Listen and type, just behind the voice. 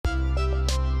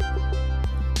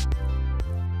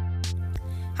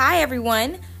Hi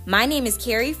everyone, my name is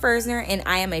Carrie Fersner and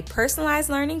I am a personalized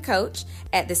learning coach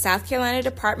at the South Carolina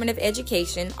Department of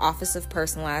Education Office of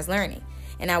Personalized Learning,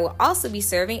 and I will also be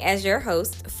serving as your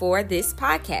host for this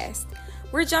podcast.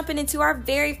 We're jumping into our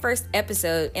very first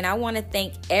episode and I want to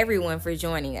thank everyone for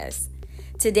joining us.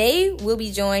 Today we'll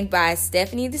be joined by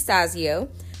Stephanie DeStazio,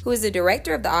 who is the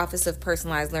Director of the Office of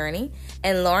Personalized Learning,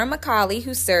 and Lauren McCauley,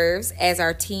 who serves as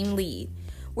our team lead.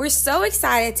 We're so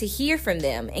excited to hear from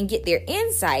them and get their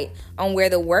insight on where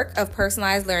the work of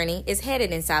personalized learning is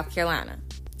headed in South Carolina.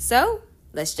 So,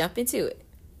 let's jump into it.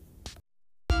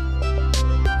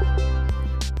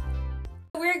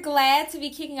 We're glad to be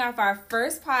kicking off our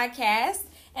first podcast,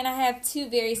 and I have two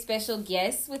very special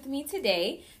guests with me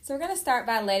today. So we're going to start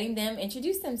by letting them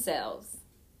introduce themselves.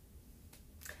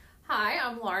 Hi,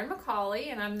 I'm Lauren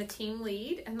McCauley, and I'm the team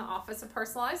lead in the Office of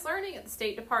Personalized Learning at the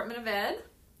State Department of Ed.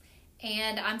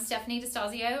 And I'm Stephanie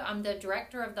DeStazio. I'm the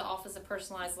Director of the Office of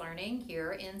Personalized Learning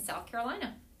here in South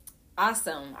Carolina.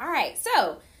 Awesome. All right.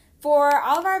 So for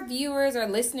all of our viewers or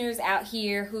listeners out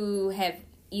here who have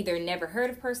either never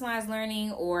heard of personalized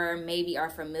learning or maybe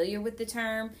are familiar with the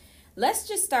term, let's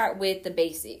just start with the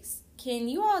basics. Can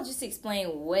you all just explain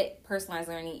what personalized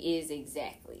learning is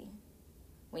exactly?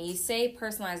 When you say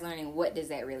personalized learning, what does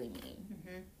that really mean?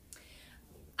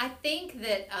 I think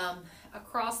that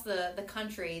across the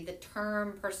country, the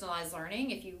term personalized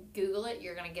learning, if you Google it,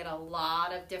 you're going to get a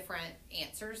lot of different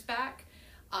answers back.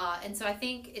 And so I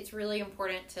think it's really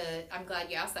important I'm glad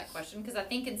you asked that question, because I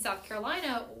think in South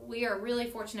Carolina, we are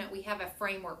really fortunate we have a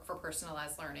framework for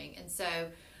personalized learning. And so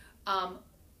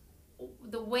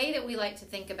the way that we like to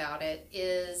think about it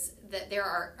is that there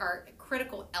are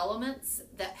critical elements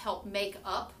that help make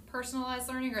up personalized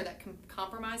learning, or that can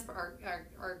compromise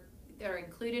that are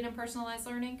included in personalized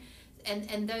learning.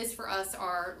 And those for us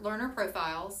are learner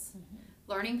profiles,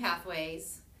 learning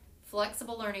pathways,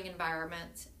 flexible learning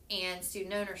environment, and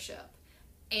student ownership.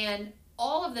 And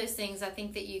all of those things I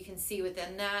think that you can see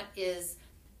within that is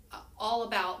all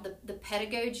about the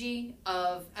pedagogy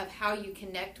of how you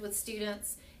connect with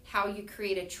students, how you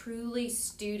create a truly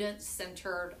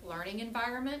student-centered learning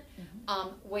environment,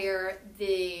 where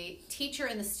the teacher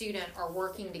and the student are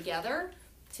working together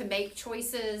to make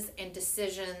choices and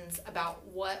decisions about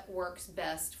what works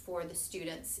best for the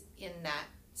students in that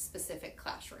specific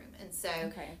classroom. And so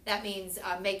that means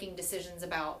making decisions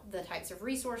about the types of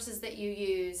resources that you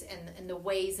use and the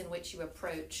ways in which you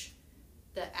approach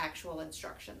the actual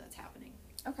instruction that's happening.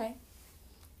 Okay.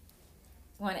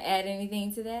 Want to add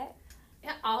anything to that?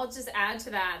 Yeah, I'll just add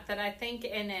to that I think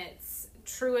in its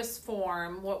truest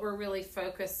form, what we're really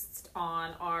focused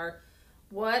on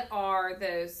what are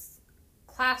those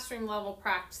classroom level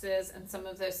practices and some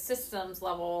of those systems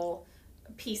level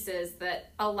pieces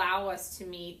that allow us to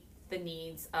meet the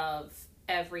needs of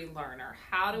every learner.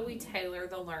 How do we tailor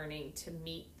the learning to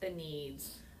meet the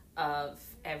needs of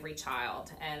every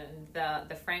child? And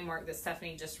the framework that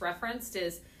Stephanie just referenced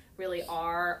is really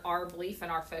our belief and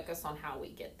our focus on how we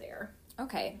get there.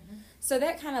 Okay, so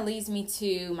that kind of leads me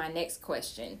to my next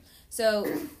question. So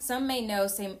some may know,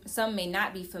 some may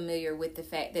not be familiar with the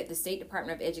fact that the State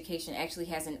Department of Education actually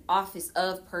has an Office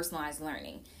of Personalized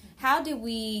Learning. How did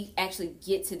we actually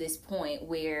get to this point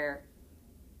where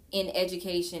in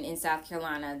education in South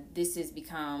Carolina, this has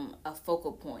become a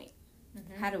focal point?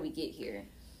 How do we get here?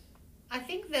 I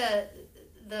think the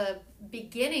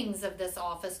beginnings of this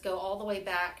office go all the way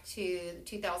back to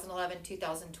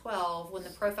 2011-2012, when the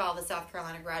profile of the South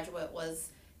Carolina graduate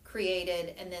was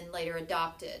created and then later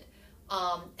adopted.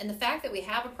 And the fact that we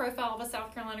have a profile of a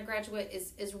South Carolina graduate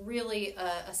is really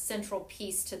a central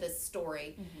piece to this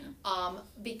story.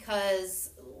 Because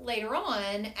later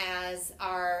on, as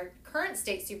our current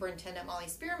state superintendent, Molly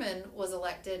Spearman, was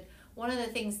elected, one of the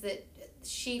things that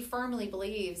she firmly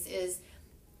believes is,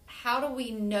 how do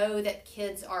we know that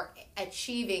kids are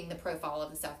achieving the profile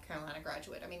of the South Carolina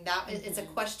graduate? I mean, it's a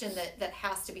question that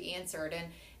has to be answered.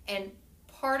 And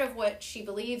part of what she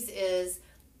believes is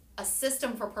a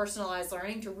system for personalized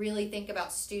learning, to really think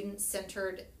about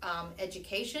student-centered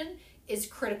education, is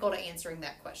critical to answering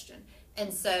that question.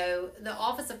 And so the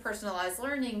Office of Personalized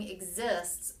Learning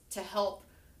exists to help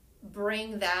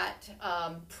bring that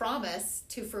promise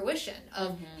to fruition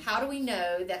of how do we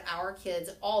know that our kids,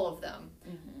 all of them,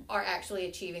 are actually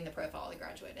achieving the profile of the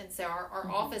graduate. And so our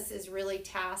office is really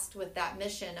tasked with that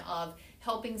mission of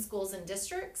helping schools and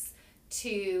districts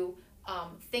to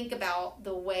think about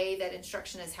the way that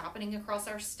instruction is happening across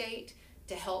our state,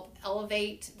 to help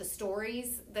elevate the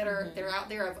stories that are out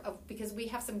there because we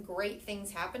have some great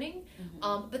things happening,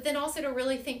 but then also to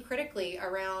really think critically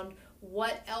around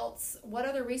what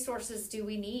other resources do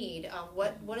we need?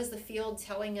 What is the field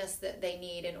telling us that they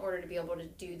need in order to be able to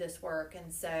do this work?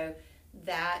 And so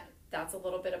that's a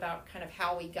little bit about kind of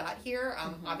how we got here.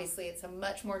 Obviously, it's a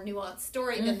much more nuanced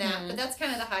story than that, but that's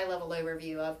kind of the high-level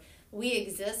overview of we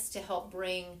exist to help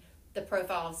bring the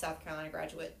profile of South Carolina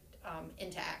Graduate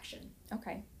into action.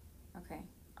 Okay,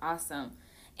 awesome.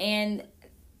 And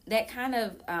that kind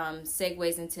of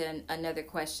segues into another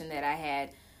question that I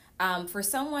had. For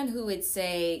someone who would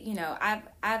say,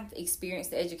 I've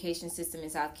experienced the education system in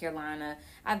South Carolina.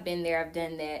 I've been there, I've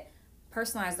done that.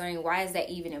 Personalized learning, why is that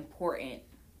even important?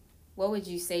 What would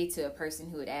you say to a person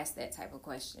who would ask that type of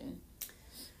question?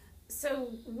 So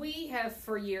we have,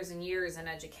 for years and years in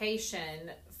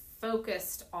education,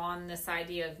 focused on this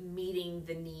idea of meeting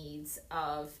the needs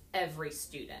of every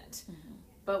student.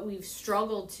 But we've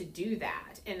struggled to do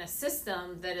that in a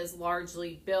system that is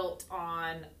largely built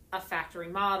on a factory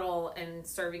model and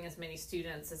serving as many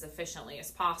students as efficiently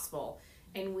as possible.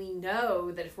 And we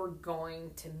know that if we're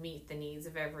going to meet the needs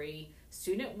of every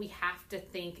student, we have to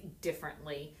think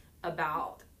differently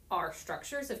about our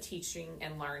structures of teaching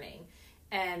and learning.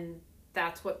 And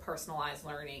that's what personalized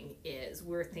learning is.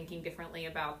 We're thinking differently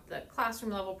about the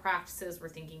classroom level practices. We're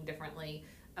thinking differently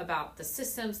about the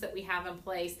systems that we have in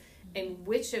place, and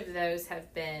which of those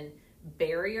have been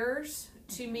barriers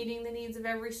to meeting the needs of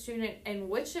every student, and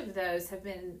which of those have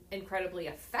been incredibly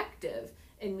effective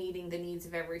in meeting the needs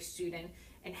of every student,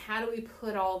 and how do we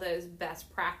put all those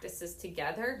best practices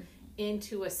together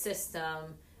into a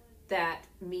system that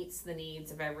meets the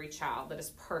needs of every child, that is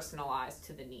personalized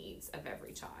to the needs of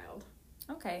every child.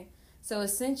 Okay, so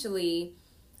essentially,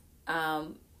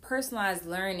 personalized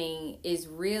learning is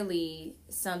really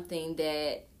something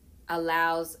that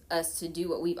allows us to do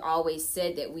what we've always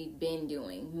said that we've been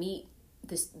doing, meet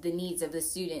the needs of the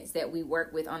students that we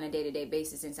work with on a day-to-day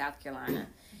basis in South Carolina.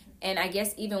 And I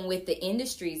guess even with the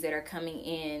industries that are coming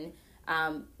in,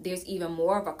 there's even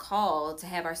more of a call to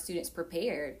have our students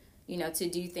prepared, to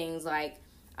do things like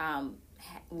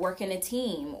work in a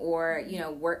team, or,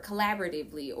 work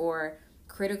collaboratively, or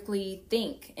critically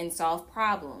think and solve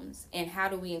problems. And how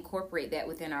do we incorporate that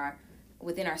within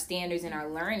our standards and our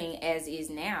learning as is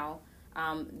now?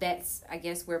 That's, I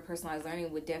guess, where personalized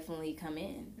learning would definitely come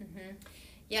in.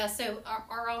 Yeah, so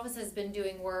our office has been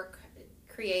doing work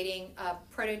creating a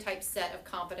prototype set of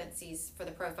competencies for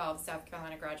the profile of South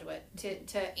Carolina Graduate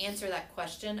to answer that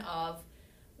question of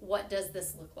what does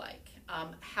this look like?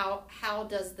 How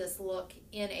does this look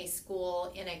in a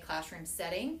school, in a classroom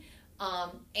setting?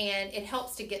 And it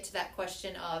helps to get to that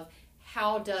question of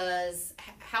how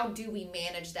do we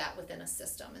manage that within a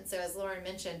system? And so, as Lauren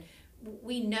mentioned,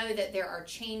 we know that there are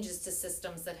changes to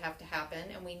systems that have to happen,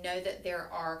 and we know that there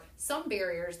are some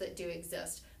barriers that do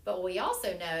exist. But what we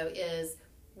also know is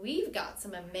we've got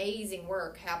some amazing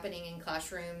work happening in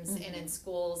classrooms and in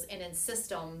schools and in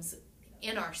systems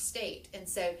in our state. And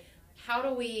so how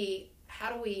do we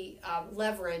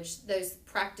leverage those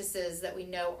practices that we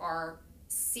know are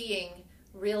seeing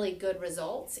really good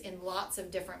results in lots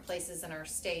of different places in our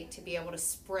state to be able to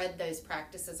spread those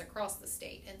practices across the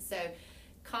state? And so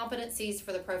competencies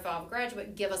for the profile of a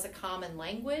graduate give us a common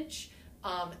language,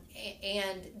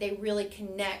 and they really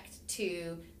connect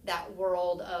to that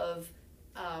world of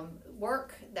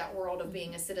work, that world of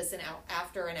being a citizen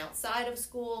after and outside of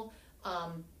school,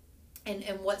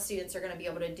 and what students are going to be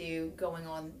able to do going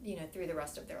on, through the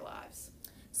rest of their lives.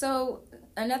 So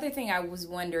another thing I was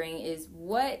wondering is,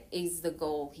 what is the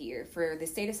goal here for the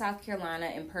state of South Carolina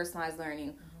and personalized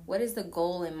learning? What is the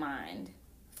goal in mind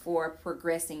for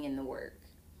progressing in the work?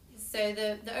 So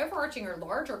the overarching or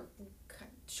larger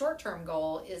short-term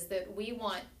goal is that we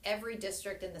want every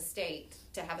district in the state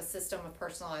to have a system of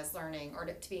personalized learning, or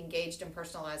to be engaged in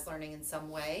personalized learning in some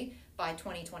way by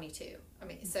 2022.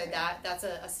 So that's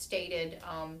a stated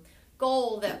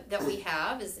goal that we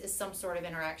have is some sort of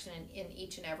interaction in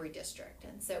each and every district.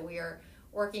 And so we are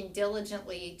working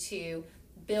diligently to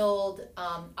build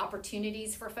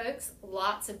opportunities for folks,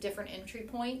 lots of different entry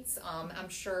points. I'm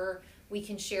sure we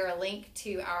can share a link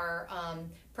to our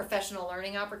professional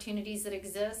learning opportunities that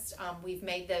exist. We've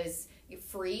made those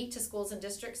free to schools and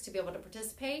districts to be able to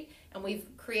participate, and we've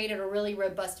created a really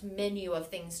robust menu of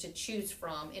things to choose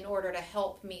from in order to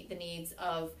help meet the needs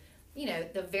of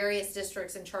the various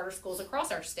districts and charter schools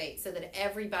across our state, so that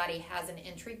everybody has an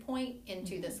entry point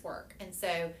into this work. And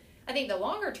so I think the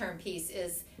longer term piece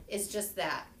is just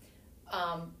that,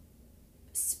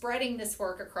 spreading this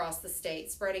work across the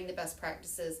state, spreading the best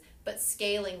practices, but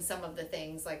scaling some of the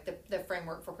things like the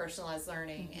framework for personalized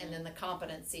learning, and then the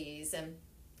competencies, and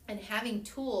having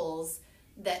tools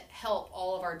that help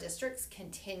all of our districts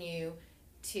continue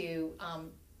to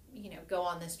go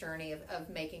on this journey of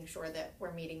making sure that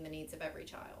we're meeting the needs of every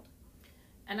child.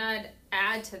 And I'd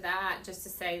add to that just to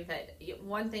say that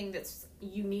one thing that's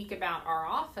unique about our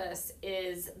office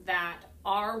is that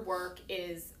our work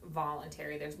is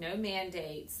voluntary. There's no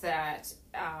mandates that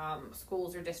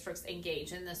schools or districts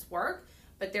engage in this work,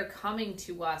 but they're coming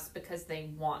to us because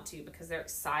they want to, because they're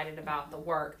excited about the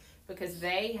work, because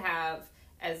they have,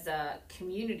 as a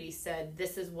community, said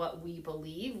this is what we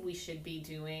believe we should be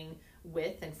doing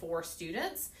with and for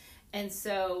students. And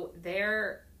so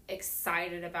they're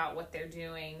excited about what they're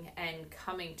doing and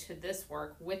coming to this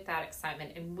work with that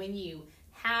excitement. And when you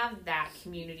have that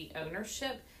community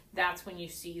ownership, that's when you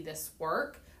see this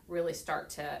work really start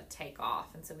to take off.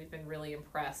 And so we've been really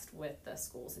impressed with the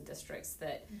schools and districts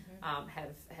that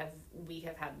we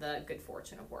have had the good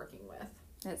fortune of working with.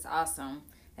 That's awesome.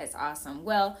 That's awesome.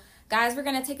 Well, guys, we're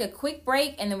going to take a quick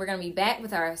break, and then we're going to be back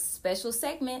with our special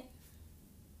segment.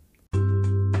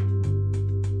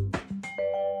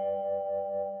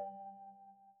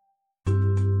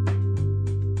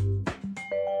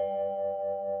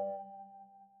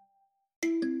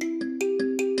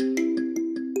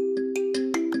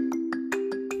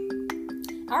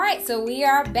 All right, so we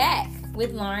are back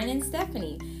with Lauren and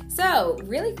Stephanie. So,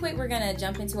 really quick, we're going to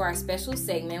jump into our special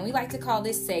segment. We like to call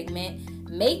this segment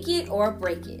Make It or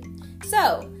Break It.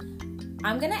 So,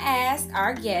 I'm going to ask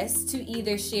our guests to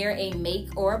either share a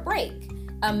make or a break.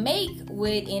 A make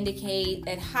would indicate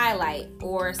a highlight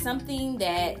or something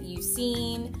that you've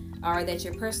seen or that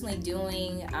you're personally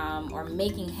doing or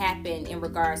making happen in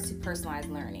regards to personalized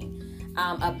learning.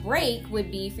 A break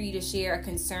would be for you to share a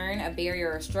concern, a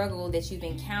barrier, or a struggle that you've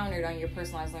encountered on your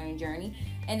personalized learning journey.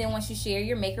 And then once you share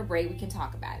your make or break, we can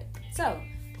talk about it. So,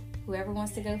 whoever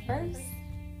wants to go first.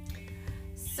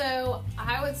 So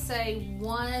I would say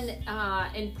one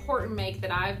important make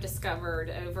that I've discovered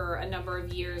over a number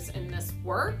of years in this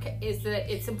work is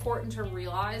that it's important to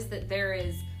realize that there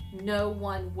is no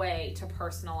one way to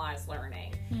personalize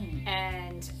learning.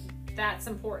 And that's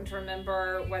important to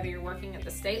remember whether you're working at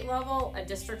the state level, a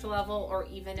district level, or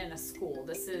even in a school.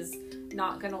 This is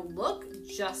not going to look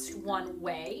just one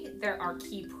way. There are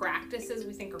key practices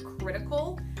we think are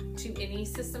critical to any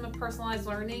system of personalized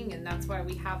learning, and that's why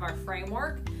we have our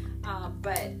framework.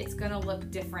 But it's going to look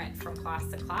different from class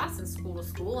to class and school to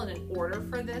school. And in order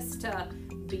for this to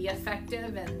be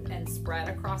effective and spread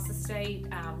across the state,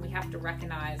 we have to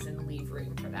recognize and leave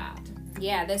room for that.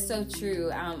 Yeah, that's so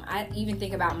true. I even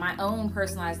think about my own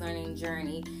personalized learning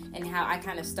journey and how I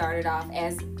kind of started off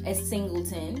as a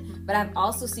singleton, but I've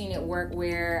also seen it work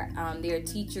where there are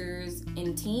teachers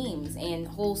in teams and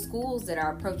whole schools that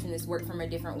are approaching this work from a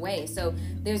different way. So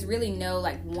there's really no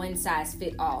like one size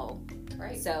fit all.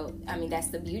 Right. So, I mean, that's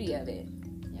the beauty of it.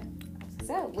 Yeah.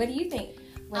 So, what do you think?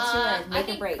 What's your make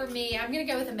or break? For me, I'm going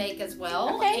to go with a make as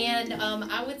well. Okay. And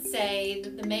I would say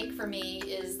that the make for me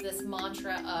is this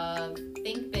mantra of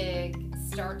think big,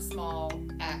 start small,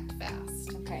 act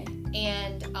fast. Okay.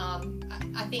 And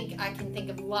I think I can think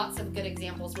of lots of good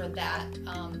examples where that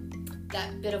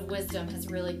bit of wisdom has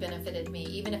really benefited me,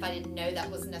 even if I didn't know that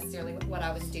was necessarily what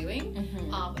I was doing.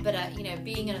 Mm-hmm. But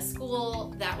being in a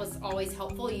school, that was always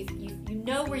helpful. You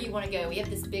know where you want to go. We have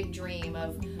this big dream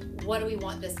of what do we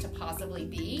want this to possibly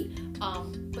be,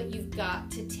 but you've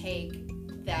got to take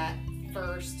that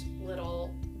first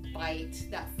little bite,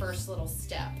 that first little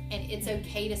step, and it's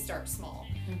okay to start small.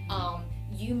 Mm-hmm.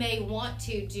 You may want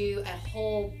to do a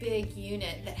whole big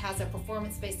unit that has a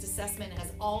performance-based assessment and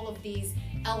has all of these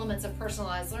elements of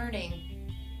personalized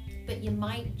learning, but you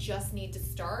might just need to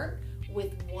start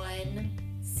with one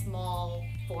small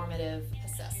formative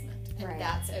assessment, and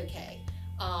that's okay.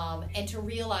 And to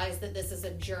realize that this is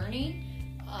a journey,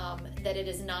 that it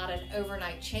is not an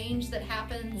overnight change that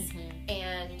happens,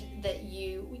 and that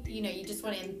you just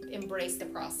want to embrace the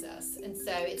process. And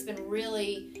so it's been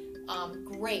really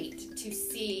great to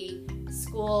see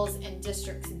schools and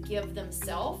districts give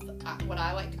themselves what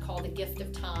I like to call the gift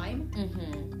of time,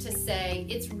 to say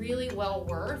it's really well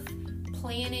worth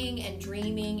planning and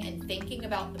dreaming and thinking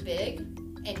about the big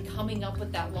and coming up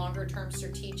with that longer term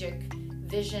strategic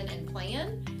vision and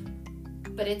plan,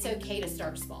 but it's okay to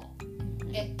start small,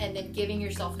 and then giving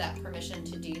yourself that permission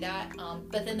to do that.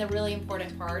 But then the really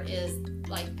important part is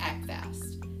like act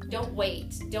fast. Don't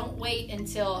wait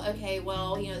until, okay,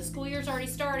 well, the school year's already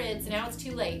started, so now it's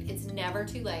too late. It's never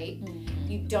too late.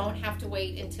 You don't have to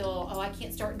wait until, I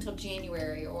can't start until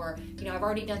January, or, I've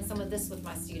already done some of this with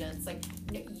my students. Like,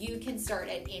 you can start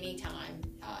at any time.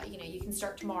 You can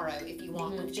start tomorrow if you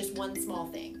want with just one small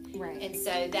thing. Right. And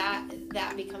so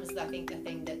that becomes, I think, the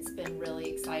thing that's been really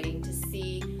exciting to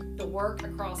see the work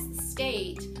across the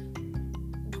state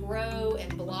grow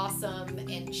and blossom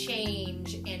and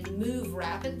change and move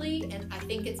rapidly. And I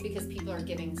think it's because people are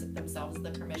giving themselves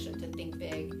the permission to think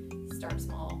big, start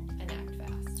small, and act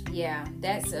fast. Yeah,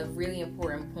 that's a really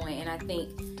important point. And I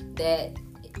think that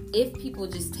if people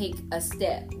just take a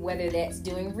step, whether that's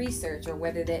doing research or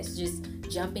whether that's just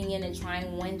jumping in and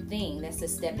trying one thing, that's a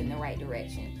step in the right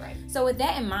direction. Right. So with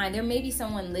that in mind, there may be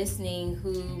someone listening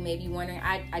who may be wondering,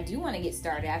 I do want to get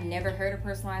started. I've never heard of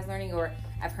personalized learning, or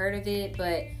I've heard of it,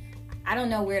 but I don't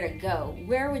know where to go.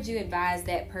 Where would you advise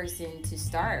that person to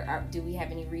start? Or do we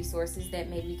have any resources that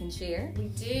maybe we can share? We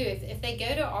do. If they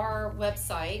go to our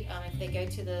website, if they go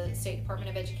to the State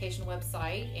Department of Education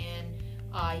website and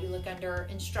you look under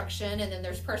instruction, and then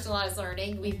there's personalized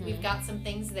learning. We've got some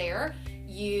things there.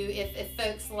 If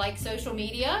folks like social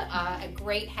media, a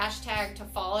great hashtag to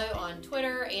follow on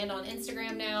Twitter and on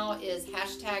Instagram now is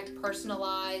hashtag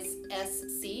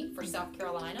PersonalizeSC for South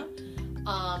Carolina.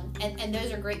 And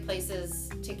those are great places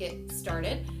to get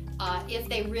started. If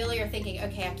they really are thinking,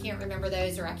 okay, I can't remember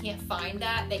those or I can't find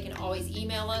that, they can always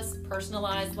email us,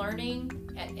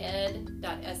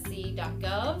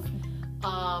 personalizedlearning@ed.sc.gov.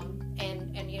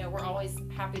 And we're always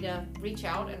happy to reach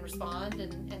out and respond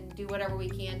and do whatever we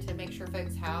can to make sure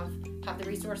folks have the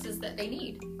resources that they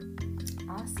need.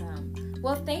 Awesome.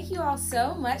 Well, thank you all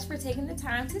so much for taking the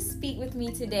time to speak with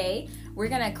me today. We're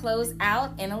going to close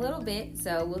out in a little bit,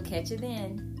 so we'll catch you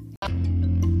then.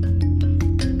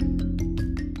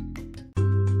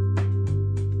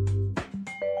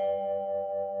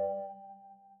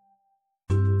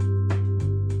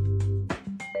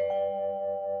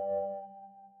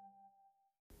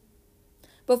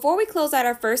 Before we close out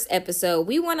our first episode,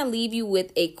 we want to leave you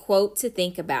with a quote to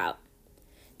think about.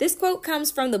 This quote comes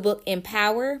from the book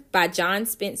Empower by John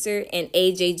Spencer and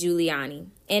A.J. Giuliani.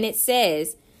 And it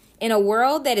says, "In a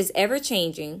world that is ever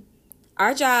changing,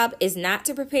 our job is not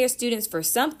to prepare students for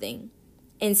something.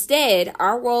 Instead,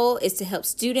 our role is to help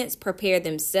students prepare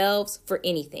themselves for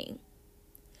anything."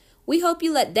 We hope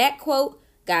you let that quote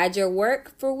guide your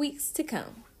work for weeks to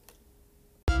come.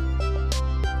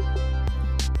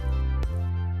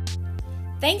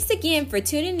 Thanks again for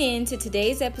tuning in to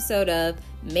today's episode of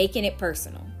Making It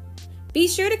Personal. Be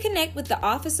sure to connect with the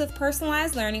Office of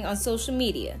Personalized Learning on social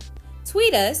media.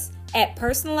 Tweet us at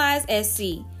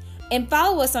PersonalizeSC and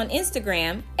follow us on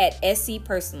Instagram at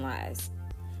SCPersonalize.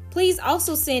 Please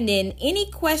also send in any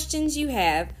questions you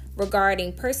have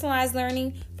regarding personalized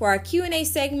learning for our Q&A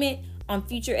segment on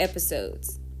future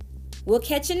episodes. We'll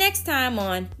catch you next time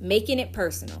on Making It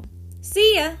Personal.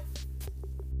 See ya!